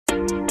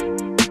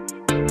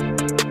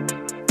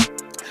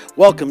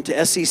Welcome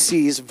to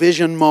SEC's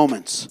Vision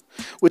Moments,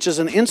 which is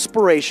an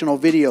inspirational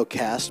video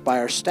cast by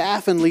our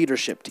staff and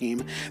leadership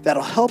team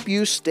that'll help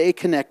you stay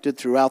connected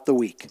throughout the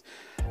week.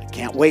 I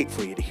can't wait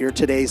for you to hear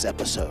today's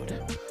episode.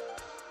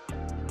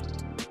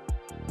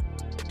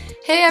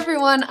 Hey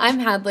everyone, I'm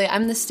Hadley.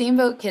 I'm the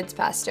Steamboat Kids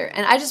pastor,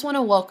 and I just want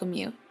to welcome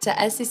you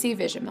to SEC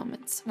Vision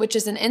Moments, which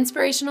is an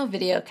inspirational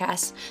video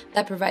cast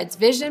that provides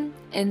vision,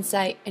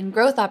 insight, and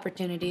growth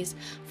opportunities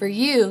for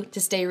you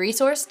to stay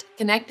resourced,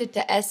 connected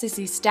to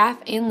SEC staff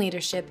and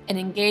leadership, and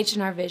engaged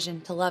in our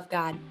vision to love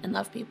God and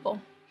love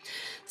people.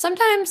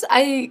 Sometimes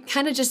I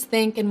kind of just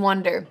think and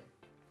wonder,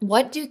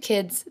 what do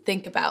kids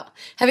think about?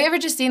 Have you ever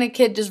just seen a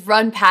kid just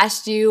run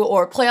past you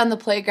or play on the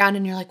playground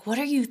and you're like, what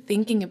are you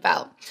thinking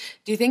about?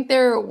 Do you think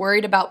they're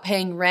worried about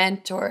paying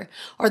rent, or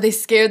are they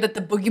scared that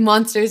the boogie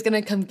monster is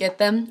going to come get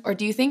them? Or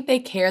do you think they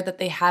care that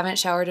they haven't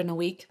showered in a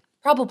week?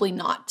 Probably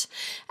not.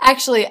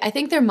 Actually, I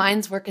think their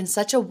minds work in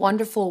such a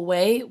wonderful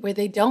way where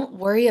they don't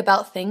worry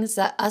about things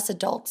that us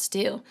adults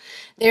do.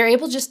 They're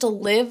able just to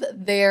live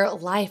their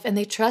life, and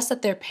they trust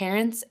that their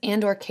parents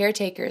and or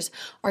caretakers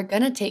are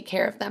going to take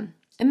care of them.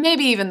 And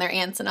maybe even their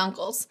aunts and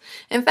uncles.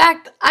 In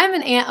fact, I'm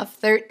an aunt of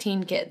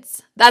 13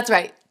 kids. That's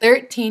right,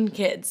 13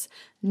 kids.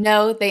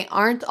 No, they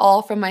aren't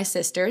all from my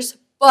sisters,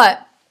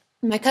 but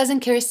my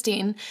cousin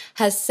Christine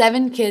has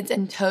 7 kids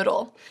in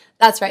total.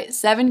 That's right,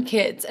 7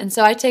 kids. And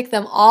so I take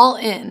them all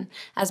in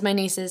as my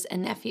nieces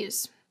and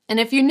nephews. And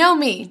if you know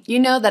me,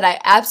 you know that I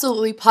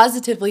absolutely,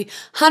 positively,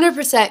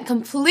 100%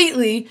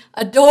 completely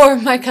adore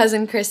my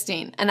cousin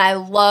Christine, and I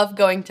love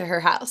going to her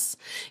house.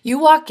 You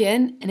walk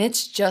in and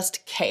it's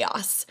just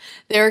chaos.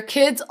 There are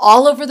kids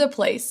all over the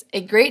place,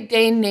 a Great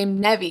Dane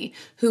named Nevi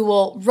who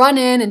will run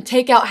in and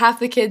take out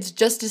half the kids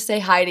just to say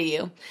hi to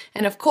you.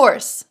 And of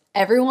course,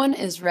 everyone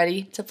is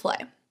ready to play.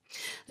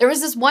 There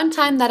was this one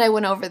time that I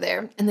went over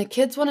there and the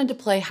kids wanted to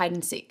play hide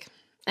and seek.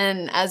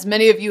 And as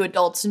many of you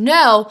adults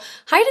know,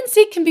 hide and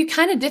seek can be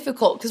kind of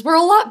difficult because we're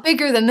a lot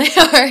bigger than they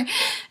are.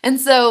 And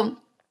so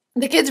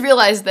the kids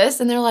realized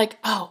this and they're like,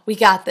 oh, we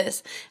got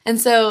this. And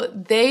so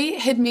they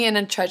hid me in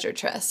a treasure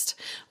chest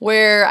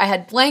where I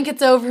had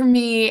blankets over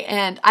me,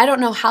 and I don't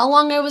know how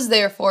long I was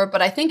there for,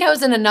 but I think I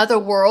was in another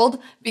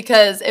world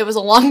because it was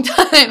a long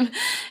time.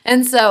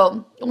 And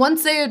so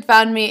once they had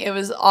found me, it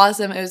was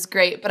awesome. It was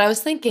great. But I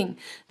was thinking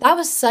that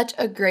was such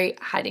a great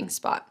hiding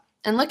spot.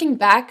 And looking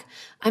back,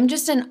 I'm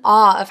just in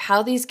awe of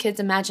how these kids'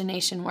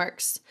 imagination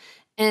works.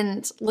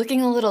 And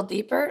looking a little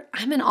deeper,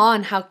 I'm in awe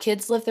on how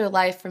kids live their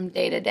life from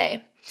day to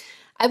day.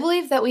 I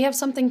believe that we have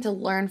something to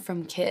learn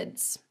from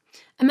kids.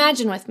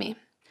 Imagine with me,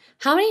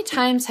 how many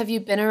times have you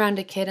been around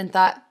a kid and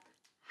thought,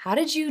 how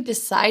did you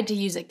decide to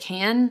use a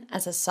can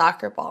as a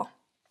soccer ball?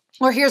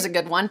 Or here's a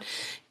good one.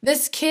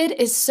 This kid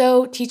is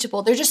so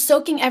teachable. They're just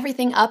soaking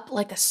everything up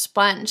like a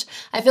sponge.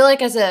 I feel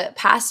like as a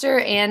pastor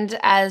and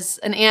as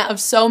an aunt of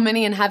so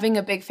many and having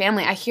a big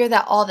family, I hear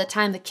that all the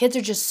time. The kids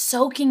are just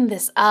soaking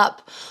this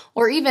up.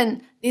 Or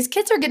even, these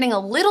kids are getting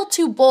a little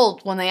too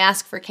bold when they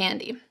ask for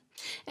candy.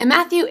 In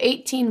Matthew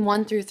 18,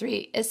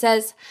 1-3, it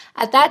says,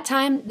 "At that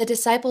time the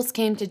disciples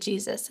came to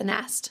Jesus and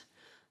asked,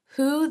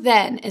 'Who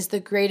then is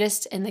the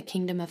greatest in the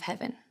kingdom of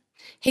heaven?'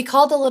 He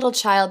called a little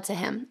child to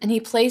him, and he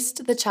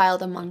placed the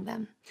child among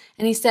them.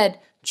 And he said,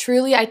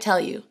 'Truly I tell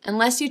you,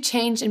 unless you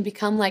change and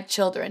become like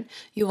children,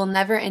 you will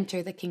never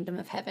enter the kingdom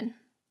of heaven.'"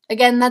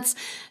 Again, that's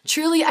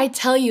truly I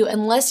tell you,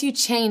 unless you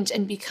change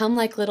and become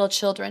like little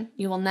children,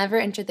 you will never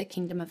enter the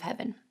kingdom of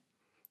heaven.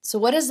 So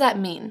what does that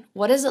mean?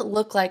 What does it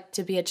look like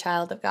to be a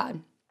child of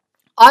God?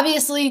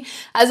 Obviously,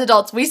 as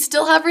adults, we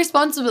still have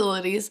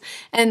responsibilities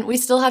and we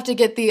still have to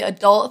get the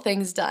adult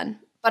things done.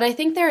 But I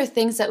think there are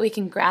things that we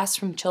can grasp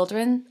from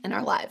children in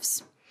our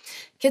lives.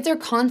 Kids are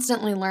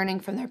constantly learning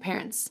from their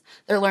parents.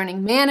 They're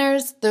learning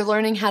manners, they're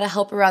learning how to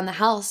help around the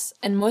house,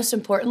 and most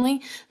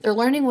importantly, they're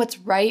learning what's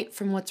right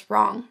from what's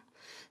wrong.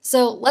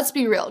 So let's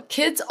be real,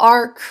 kids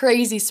are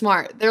crazy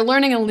smart. They're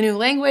learning a new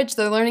language,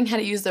 they're learning how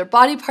to use their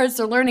body parts,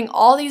 they're learning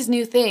all these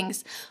new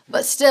things,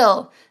 but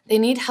still, they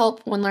need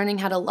help when learning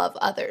how to love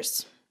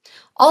others.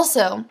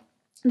 Also,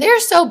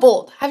 they're so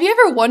bold. Have you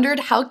ever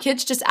wondered how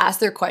kids just ask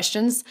their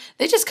questions?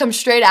 They just come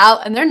straight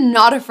out and they're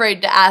not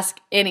afraid to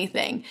ask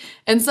anything.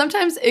 And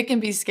sometimes it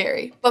can be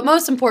scary. But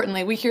most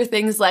importantly, we hear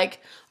things like,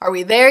 are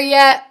we there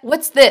yet?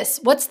 What's this?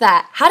 What's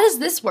that? How does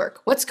this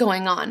work? What's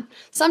going on?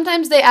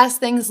 Sometimes they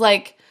ask things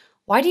like,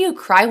 why do you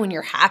cry when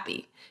you're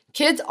happy?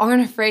 Kids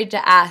aren't afraid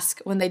to ask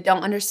when they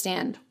don't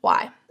understand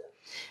why.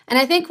 And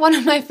I think one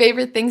of my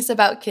favorite things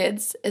about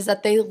kids is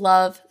that they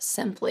love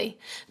simply.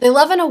 They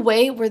love in a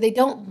way where they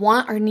don't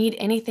want or need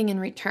anything in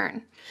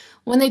return.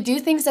 When they do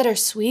things that are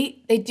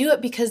sweet, they do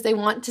it because they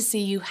want to see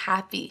you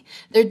happy.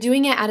 They're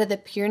doing it out of the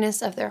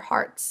pureness of their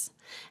hearts.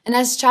 And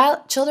as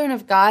children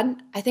of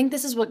God, I think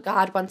this is what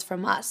God wants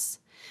from us.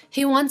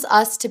 He wants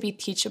us to be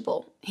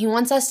teachable. He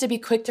wants us to be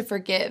quick to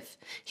forgive.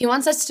 He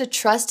wants us to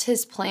trust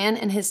His plan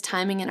and His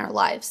timing in our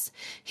lives.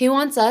 He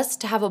wants us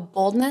to have a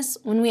boldness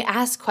when we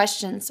ask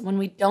questions when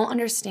we don't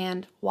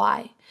understand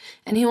why.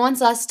 And He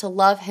wants us to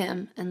love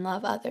Him and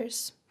love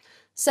others.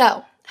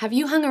 So, have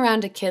you hung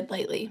around a kid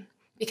lately?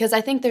 because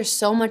I think there's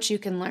so much you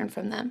can learn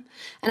from them.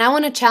 And I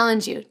want to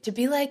challenge you to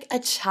be like a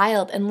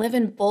child and live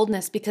in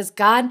boldness because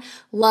God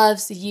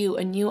loves you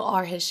and you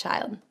are his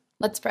child.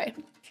 Let's pray.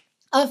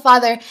 Oh,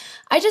 Father,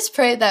 I just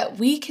pray that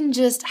we can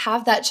just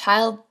have that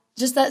child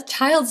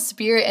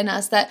spirit in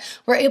us, that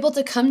we're able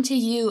to come to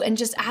you and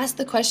just ask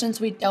the questions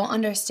we don't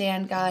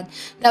understand, God,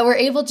 that we're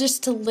able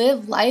just to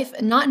live life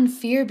and not in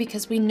fear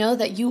because we know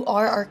that you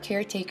are our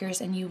caretakers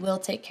and you will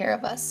take care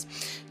of us.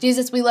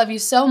 Jesus, we love you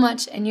so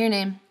much. In your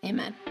name,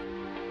 amen.